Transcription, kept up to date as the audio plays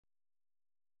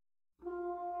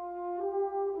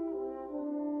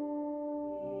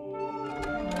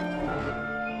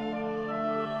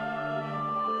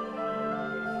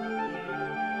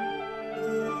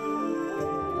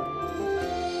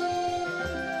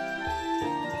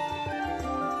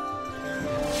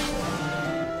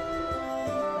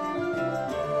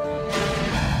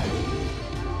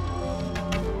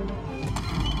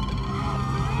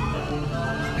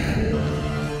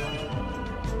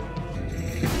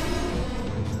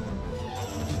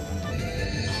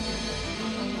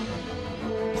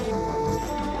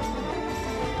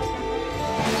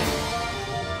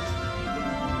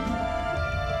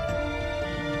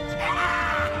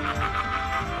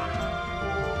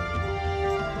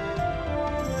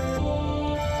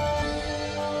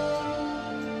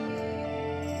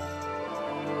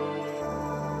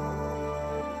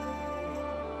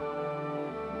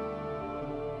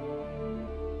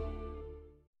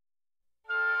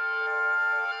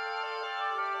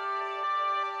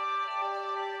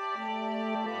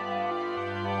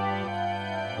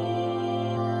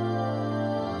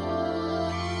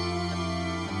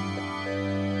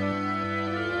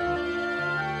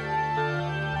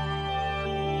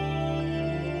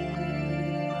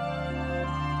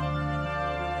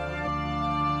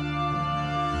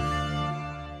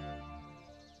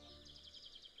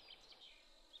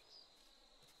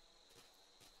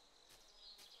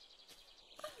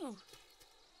Oh.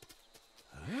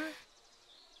 Huh?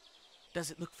 Does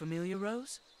it look familiar,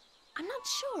 Rose? I'm not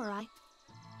sure.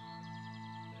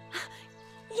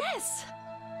 Yes!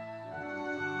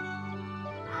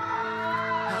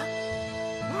 Huh?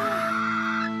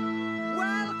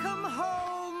 Welcome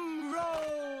home,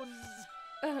 Rose!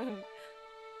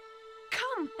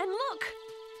 Come and look!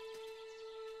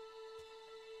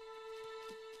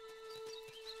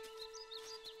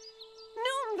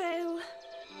 Noonvale!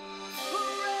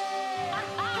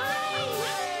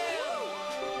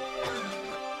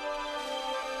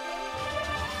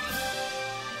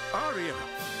 Aria!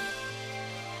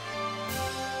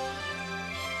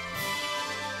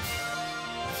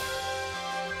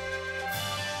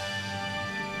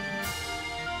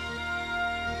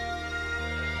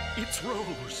 It's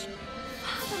Rose!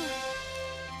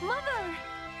 Mother!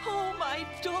 Oh, my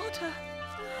daughter!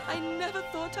 I never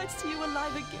thought I'd see you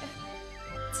alive again.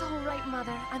 It's all right,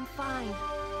 Mother. I'm fine.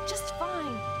 Just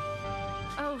fine.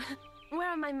 Oh, where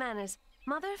are my manners?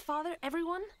 Mother, Father,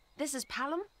 everyone? This is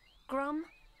Palom, Grum,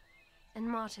 and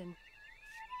Martin.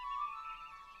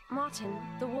 Martin,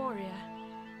 the warrior.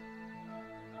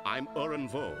 I'm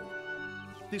Redwall.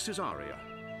 This is Aria.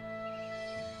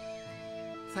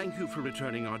 Thank you for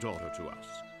returning our daughter to us.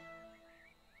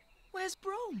 Where's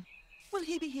Brome? Will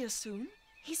he be here soon?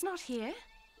 He's not here.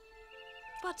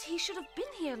 But he should have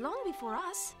been here long before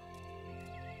us.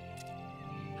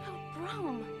 Oh,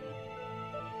 Brome.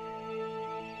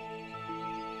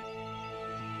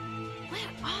 Where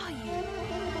are you?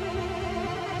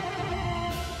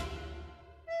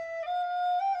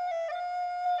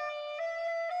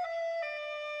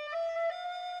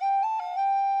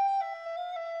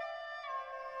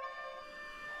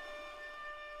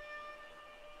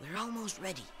 We're almost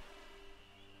ready.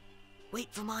 Wait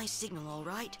for my signal, all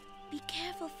right? Be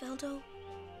careful, Felldoh.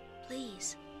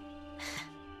 Please.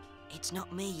 It's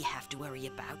not me you have to worry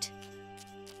about.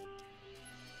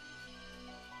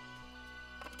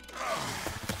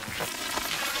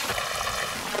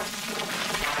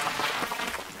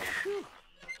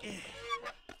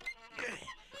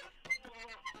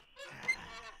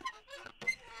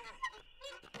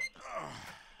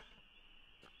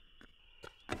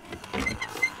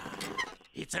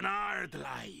 It's an hard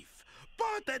life,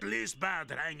 but at least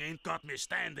Badrang ain't got me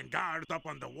standing guard up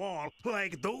on the wall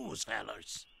like those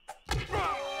fellers.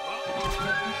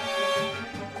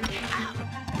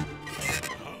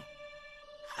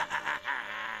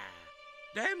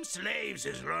 Them slaves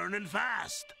is learning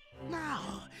fast.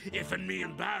 Now, if me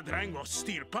and Badrang was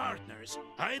still partners,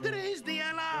 I'd raise the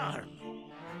alarm.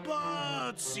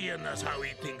 But seeing as how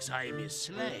he thinks I'm his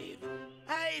slave,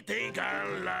 I think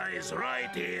I'll lies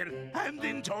right here and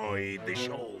enjoy the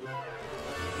show.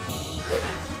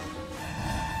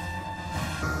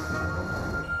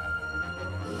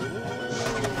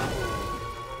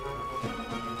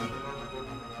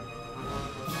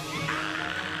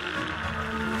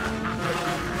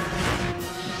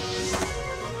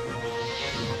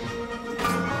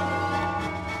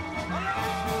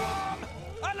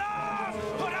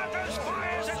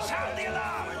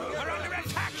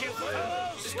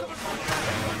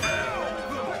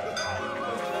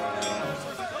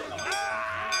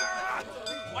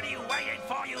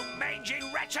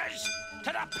 To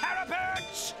the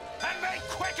parapets, and be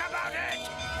quick about it!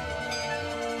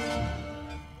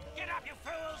 Get up, you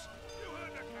fools!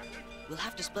 We'll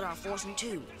have to split our force in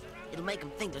two. It'll make them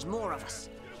think there's more of us.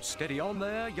 Steady on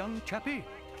there, young chappie.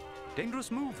 Dangerous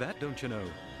move, that, don't you know?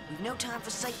 We've no time for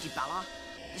safety, Bala.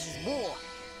 This is war.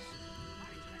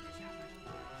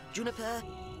 Juniper,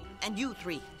 and you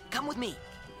three, come with me.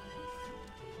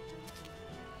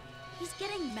 He's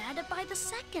getting madder by the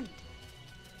second.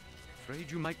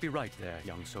 Afraid you might be right there,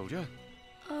 young soldier.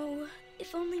 Oh,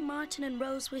 if only Martin and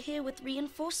Rose were here with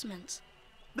reinforcements.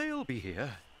 They'll be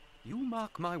here. You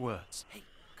mark my words. Hey,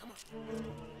 come on.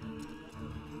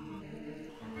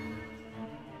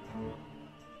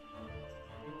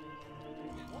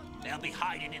 They'll be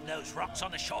hiding in those rocks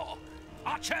on the shore.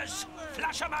 Archers,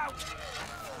 flush them out!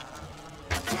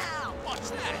 Now! What's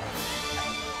that?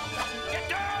 Get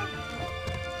down!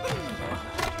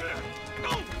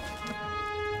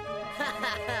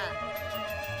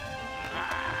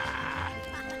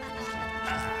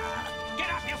 Get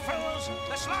up, you fools!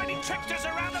 The slimy tricksters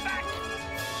are around the back!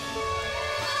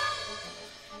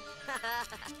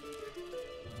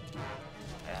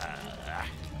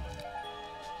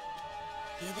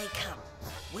 Here they come.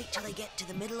 Wait till they get to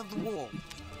the middle of the wall.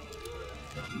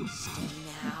 Steady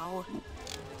now.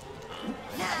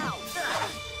 Now!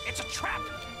 It's a trap!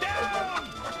 Down!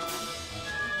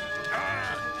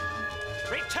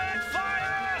 Return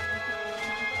fire!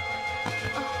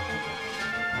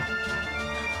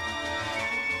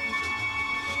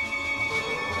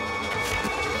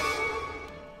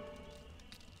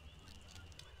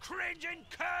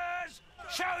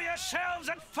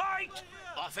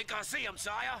 I see him,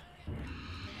 sire.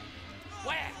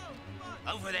 Where?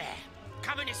 Over there.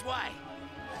 Coming this way.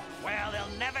 Well, they'll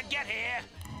never get here.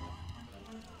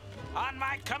 On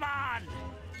my command.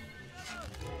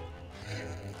 We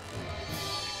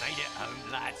made it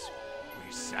home, lads.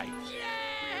 We're safe.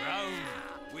 We're home.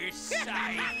 We're safe.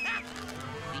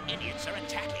 The idiots are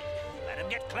attacking. Let them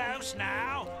get close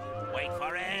now. Wait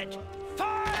for it.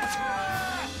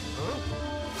 Fire!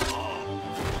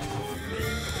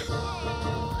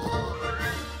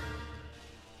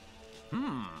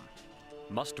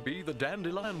 Must be the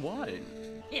dandelion wine.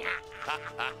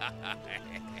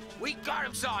 We got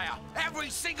him, sire! Every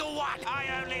single one! I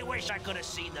only wish I could have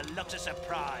seen the looks of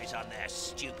surprise on their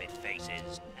stupid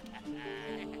faces.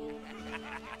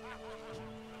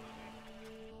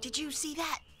 Did you see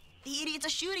that? The idiots are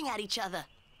shooting at each other.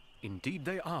 Indeed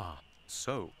they are.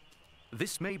 So,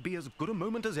 this may be as good a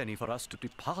moment as any for us to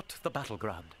depart the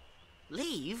battleground.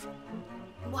 Leave?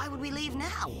 Why would we leave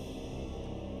now?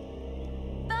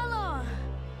 Bella!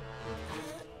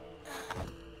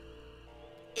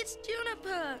 It's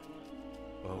Juniper!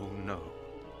 Oh no.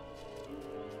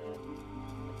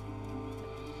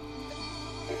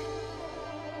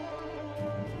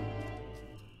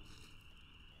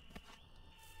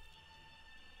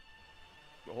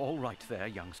 All right there,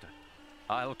 youngster.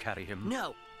 I'll carry him.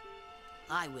 No.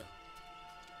 I will.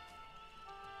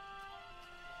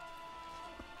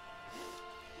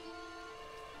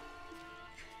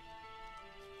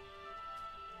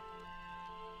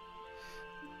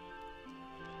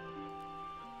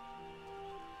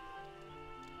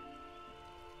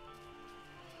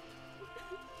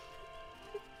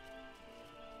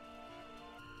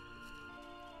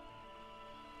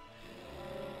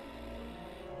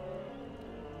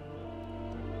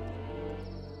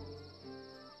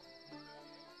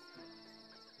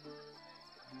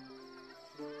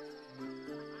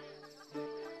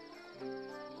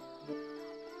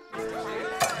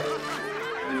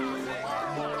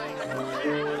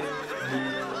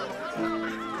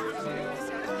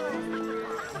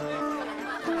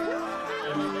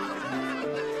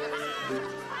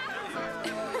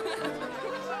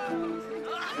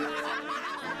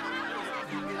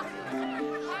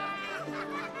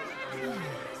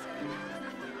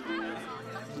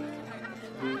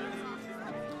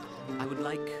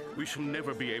 We shall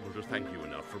never be able to thank you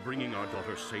enough for bringing our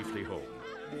daughter safely home.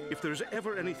 If there's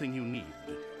ever anything you need...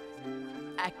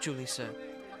 Actually, sir,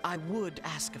 I would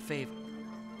ask a favor.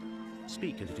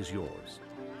 Speak and it is yours.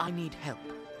 I need help.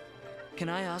 Can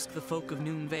I ask the folk of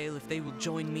Noonvale if they will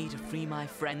join me to free my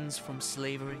friends from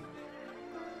slavery?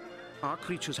 Our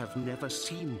creatures have never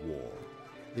seen war.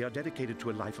 They are dedicated to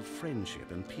a life of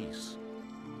friendship and peace.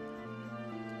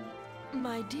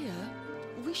 My dear,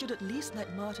 we should at least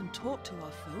let Martin talk to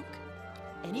our folk.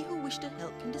 Any who wish to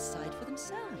help can decide for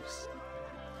themselves.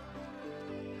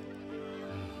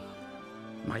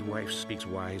 My wife speaks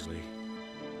wisely.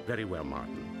 Very well,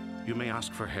 Martin. You may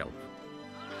ask for help.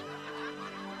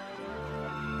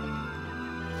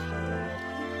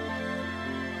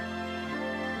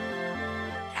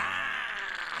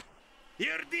 Ah!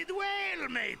 You did well,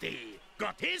 matey.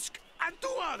 Got Hisk and 2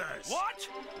 others. What?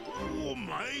 Oh,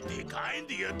 mighty kind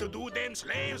of you to do them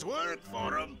slaves' work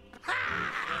for 'em. I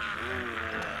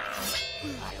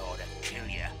ought to kill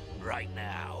you right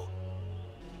now.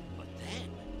 But then,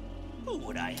 who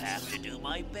would I have to do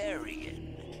my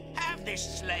burying? Have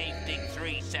this slave dig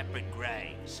 3 separate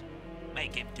graves.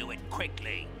 Make him do it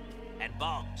quickly. And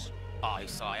Boggs. Aye,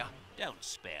 sire. Don't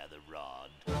spare the rod.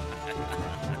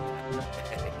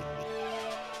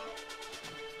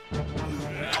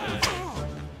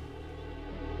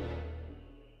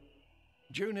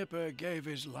 Juniper gave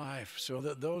his life so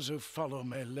that those who follow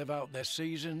may live out their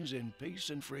seasons in peace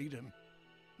and freedom.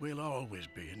 We'll always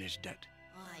be in his debt.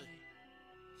 Aye.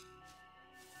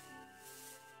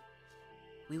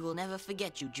 We will never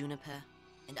forget you, Juniper.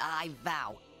 And I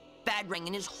vow, Badring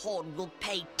and his horde will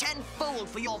pay 10-fold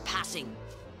for your passing.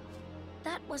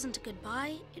 That wasn't a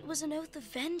goodbye, it was an oath of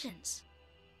vengeance.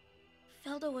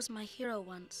 Felldoh was my hero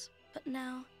once, but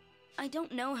now, I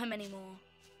don't know him anymore.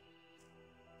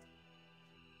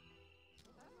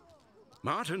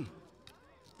 Martin,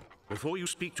 before you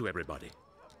speak to everybody,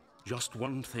 just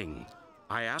one thing.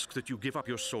 I ask that you give up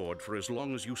your sword for as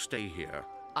long as you stay here.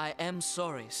 I am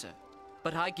sorry, sir,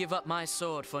 but I give up my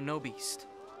sword for no beast.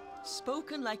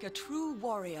 Spoken like a true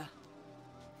warrior.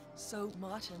 So,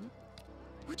 Martin,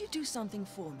 would you do something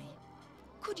for me?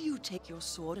 Could you take your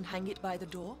sword and hang it by the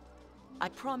door? I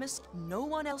promise no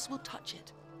one else will touch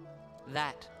it.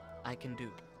 That I can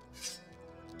do.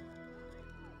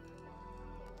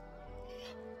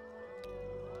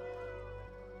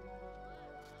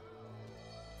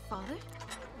 Father?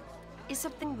 Is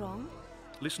something wrong?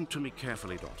 Listen to me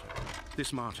carefully, daughter.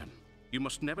 This Martin, you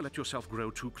must never let yourself grow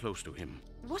too close to him.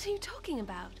 What are you talking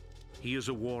about? He is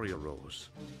a warrior, Rose,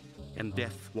 and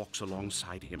death walks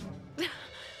alongside him.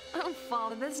 Oh,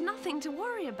 Father, there's nothing to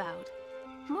worry about.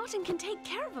 Martin can take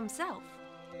care of himself.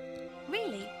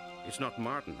 Really? It's not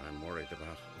Martin I'm worried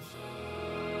about.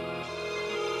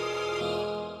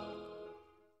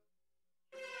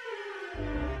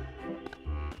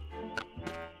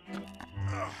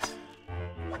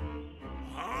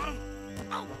 Huh?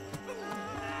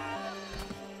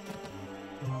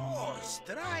 Oh,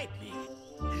 Stripey.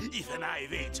 If I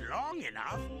wait long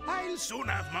enough, I'll soon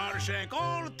have Marshank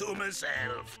all to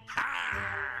myself.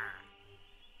 Ha!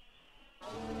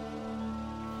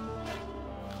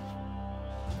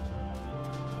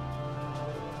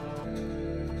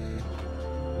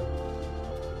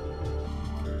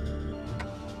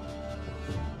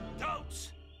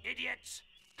 Goats! Idiots!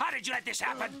 How did you let this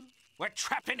happen? We're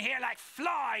trapped in here like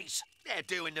flies! They're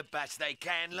doing the best they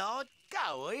can, Lord.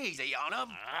 Go easy on them.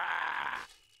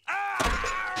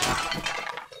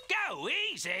 Go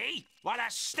easy? While a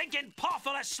stinking paw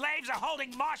full of slaves are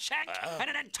holding Marshank and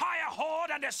an entire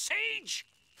horde under siege?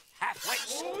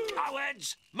 Half-wits,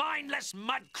 cowards, mindless,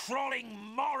 mud-crawling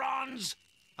morons!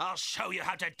 I'll show you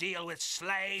how to deal with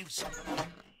slaves.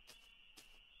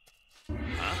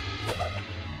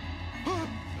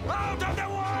 Out of the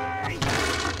way!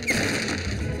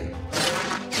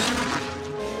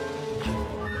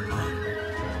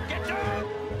 Get down!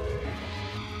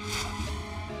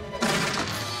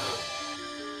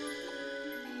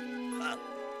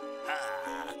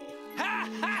 Ha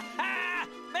ha ha!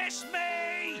 Miss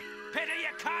me! Pity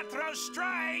you can't throw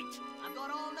straight! I've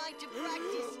got all night to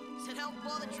practice, so don't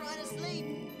bother trying to sleep.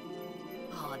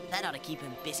 Oh, that ought to keep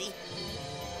him busy.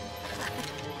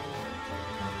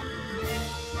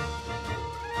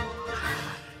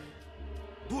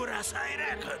 Poor as I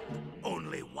reckoned,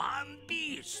 only one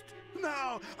beast.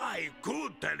 Now, I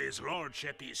could tell his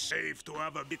lordship he's safe to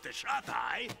have a bit of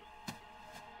shut-eye.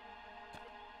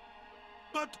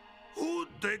 But who'd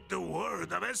take the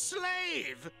word of a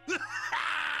slave?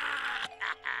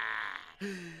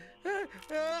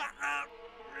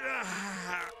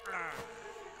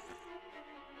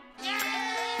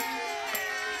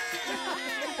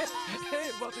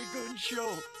 Hey, what a good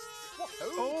show.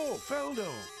 Oh,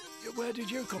 Felldoh. Where did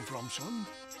you come from, son?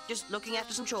 Just looking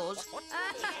after some chores.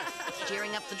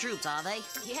 Cheering up the troops, are they?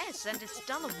 Yes, and it's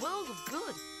done a world of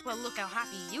good. Well, look how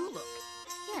happy you look.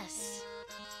 Yes,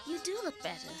 you do look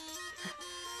better.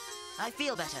 I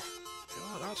feel better.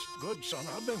 Oh, that's good, son.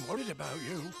 I've been worried about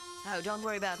you. Oh, don't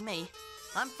worry about me.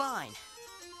 I'm fine.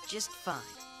 Just fine.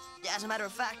 As a matter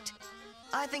of fact,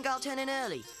 I think I'll turn in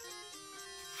early.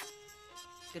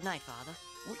 Good night, Father.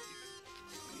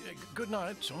 Good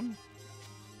night, son.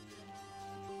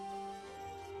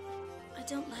 I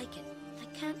don't like it. I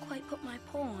can't quite put my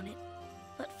paw on it.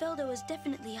 But Felldoh is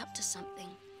definitely up to something.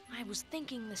 I was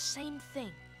thinking the same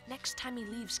thing. Next time he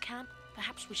leaves camp,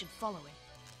 perhaps we should follow him.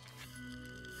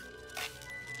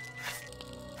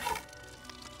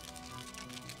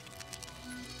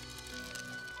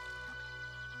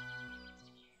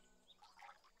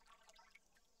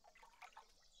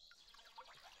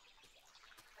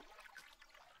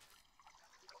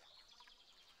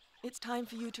 It's time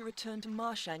for you to return to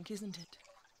Marshank, isn't it?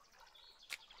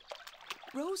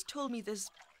 Rose told me this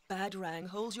Badrang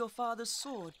holds your father's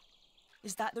sword.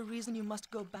 Is that the reason you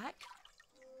must go back?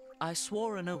 I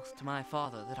swore an oath to my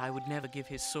father that I would never give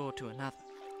his sword to another.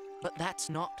 But that's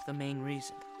not the main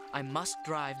reason. I must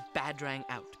drive Badrang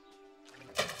out.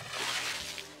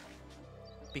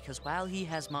 Because while he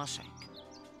has Marshank,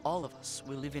 all of us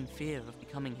will live in fear of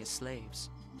becoming his slaves.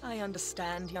 I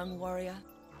understand, young warrior.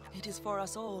 It is for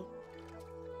us all.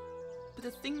 But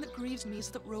the thing that grieves me is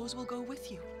that Rose will go with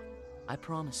you. I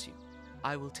promise you,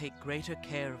 I will take greater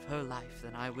care of her life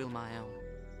than I will my own.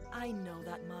 I know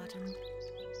that, Martin.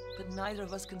 But neither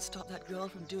of us can stop that girl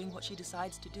from doing what she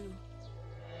decides to do.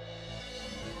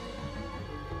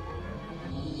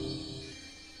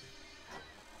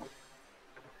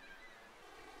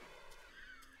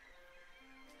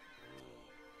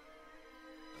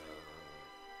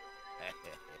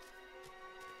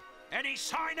 Any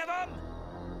sign of them?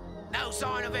 No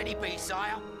sign of any beast,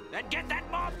 sire. Then get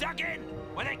that mob dug in,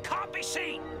 where they can't be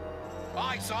seen.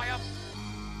 Aye, sire.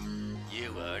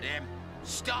 You heard him.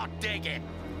 Start digging.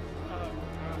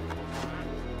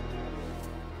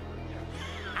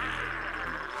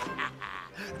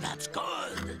 That's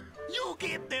good. You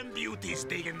keep them beauties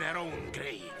digging their own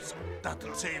graves.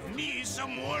 That'll save me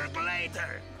some work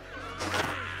later.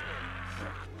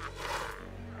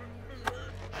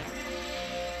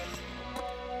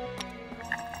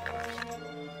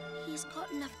 he's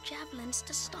got enough javelins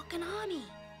to stock an army.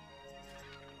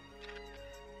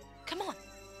 Come on.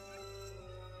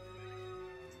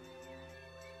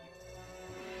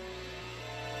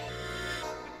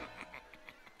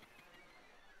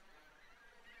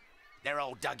 They're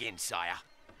all dug in, sire.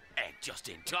 And just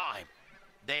in time.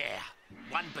 There.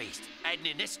 One beast, heading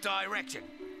in this direction.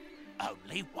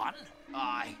 Only one?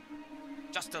 Aye.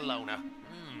 Just a loner.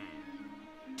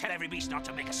 Tell every beast not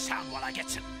to make a sound while I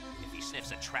get him. If he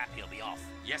sniffs a trap, he'll be off.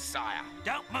 Yes, sire.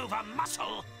 Don't move a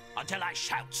muscle until I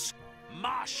shouts,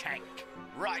 Marshank.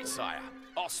 Right, sire.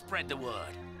 I'll spread the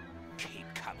word. Keep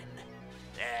coming.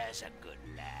 There's a good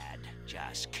lad.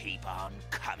 Just keep on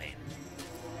coming.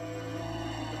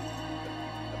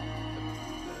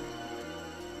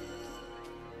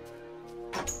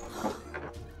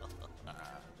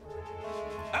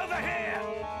 Over here!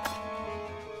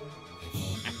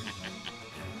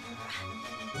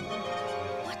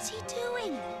 What's he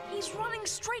doing? He's running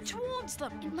straight towards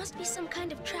them. It must be some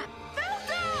kind of trap.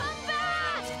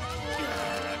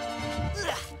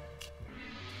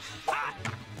 Ha!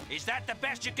 Is that the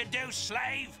best you can do,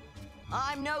 slave?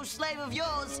 I'm no slave of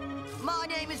yours. My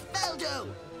name is Felldoh.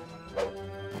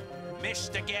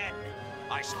 Missed again.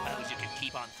 I suppose you can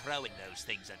keep on throwing those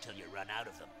things until you run out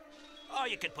of them. Or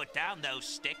you could put down those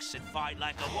sticks and fight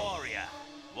like a warrior,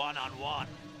 one-on-one.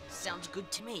 Sounds good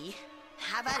to me.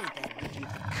 Have at it then, if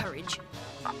you've the courage.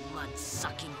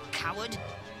 Mud-sucking coward.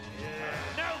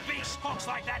 No beast talks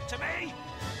like that to me!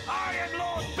 I am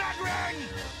Lord Badring!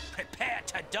 Prepare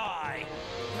to die!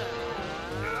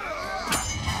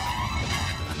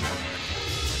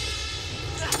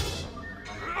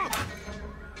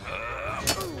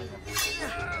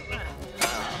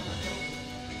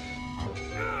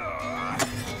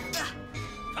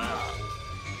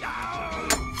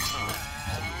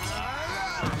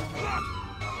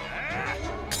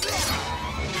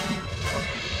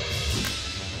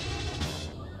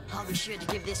 I'll be sure to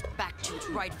give this back to its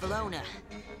rightful owner.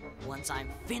 Once I'm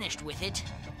finished with it.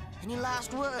 Any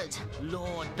last words,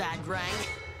 Lord Badrang?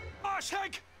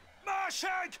 Marshank!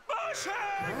 Marshank!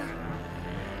 Marshank!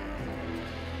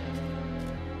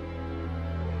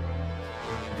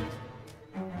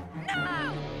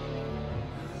 No!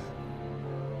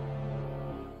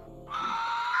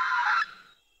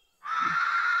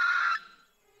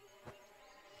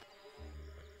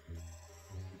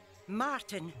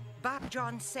 Martin,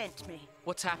 Barkjohn sent me.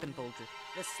 What's happened, Boldred?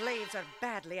 The slaves are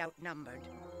badly outnumbered.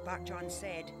 Barkjohn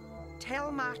said, tell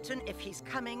Martin if he's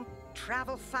coming,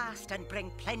 travel fast and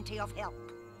bring plenty of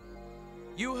help.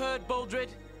 You heard, Boldred?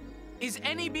 Is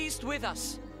any beast with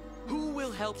us? Who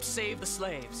will help save the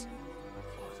slaves?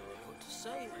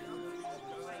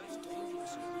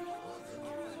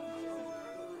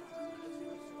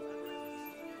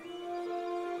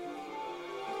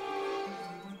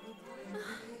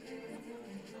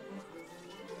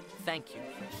 Thank you,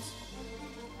 friends.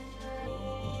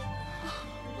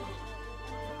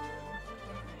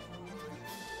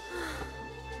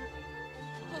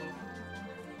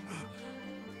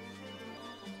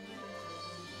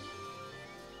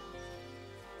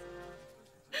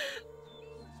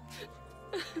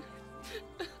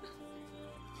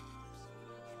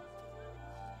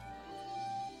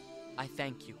 I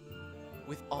thank you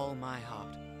with all my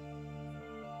heart.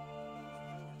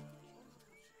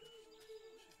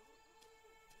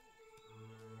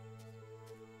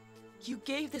 You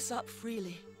gave this up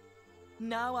freely.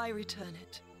 Now I return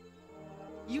it.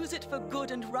 Use it for good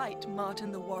and right,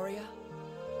 Martin the warrior.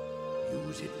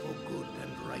 Use it for good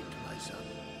and right, my son.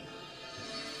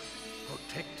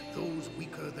 Protect those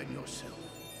weaker than yourself.